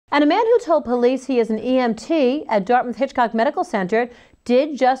And a man who told police he is an EMT at Dartmouth Hitchcock Medical Center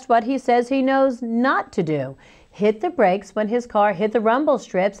did just what he says he knows not to do. Hit the brakes when his car hit the rumble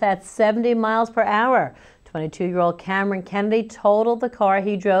strips at 70 miles per hour. 22-year-old Cameron Kennedy totaled the car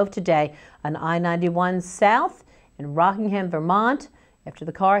he drove today on I-91 south in Rockingham, Vermont. After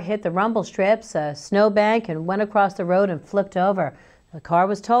the car hit the rumble strips, a snowbank, and went across the road and flipped over. The car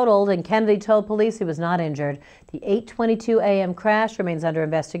was totaled, and Kennedy told police he was not injured. The 8:22 a.m. crash remains under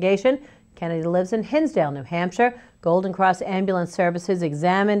investigation. Kennedy lives in Hinsdale, New Hampshire. Golden Cross Ambulance Services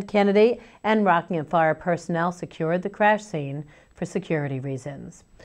examined Kennedy, and Rockingham Fire personnel secured the crash scene for security reasons.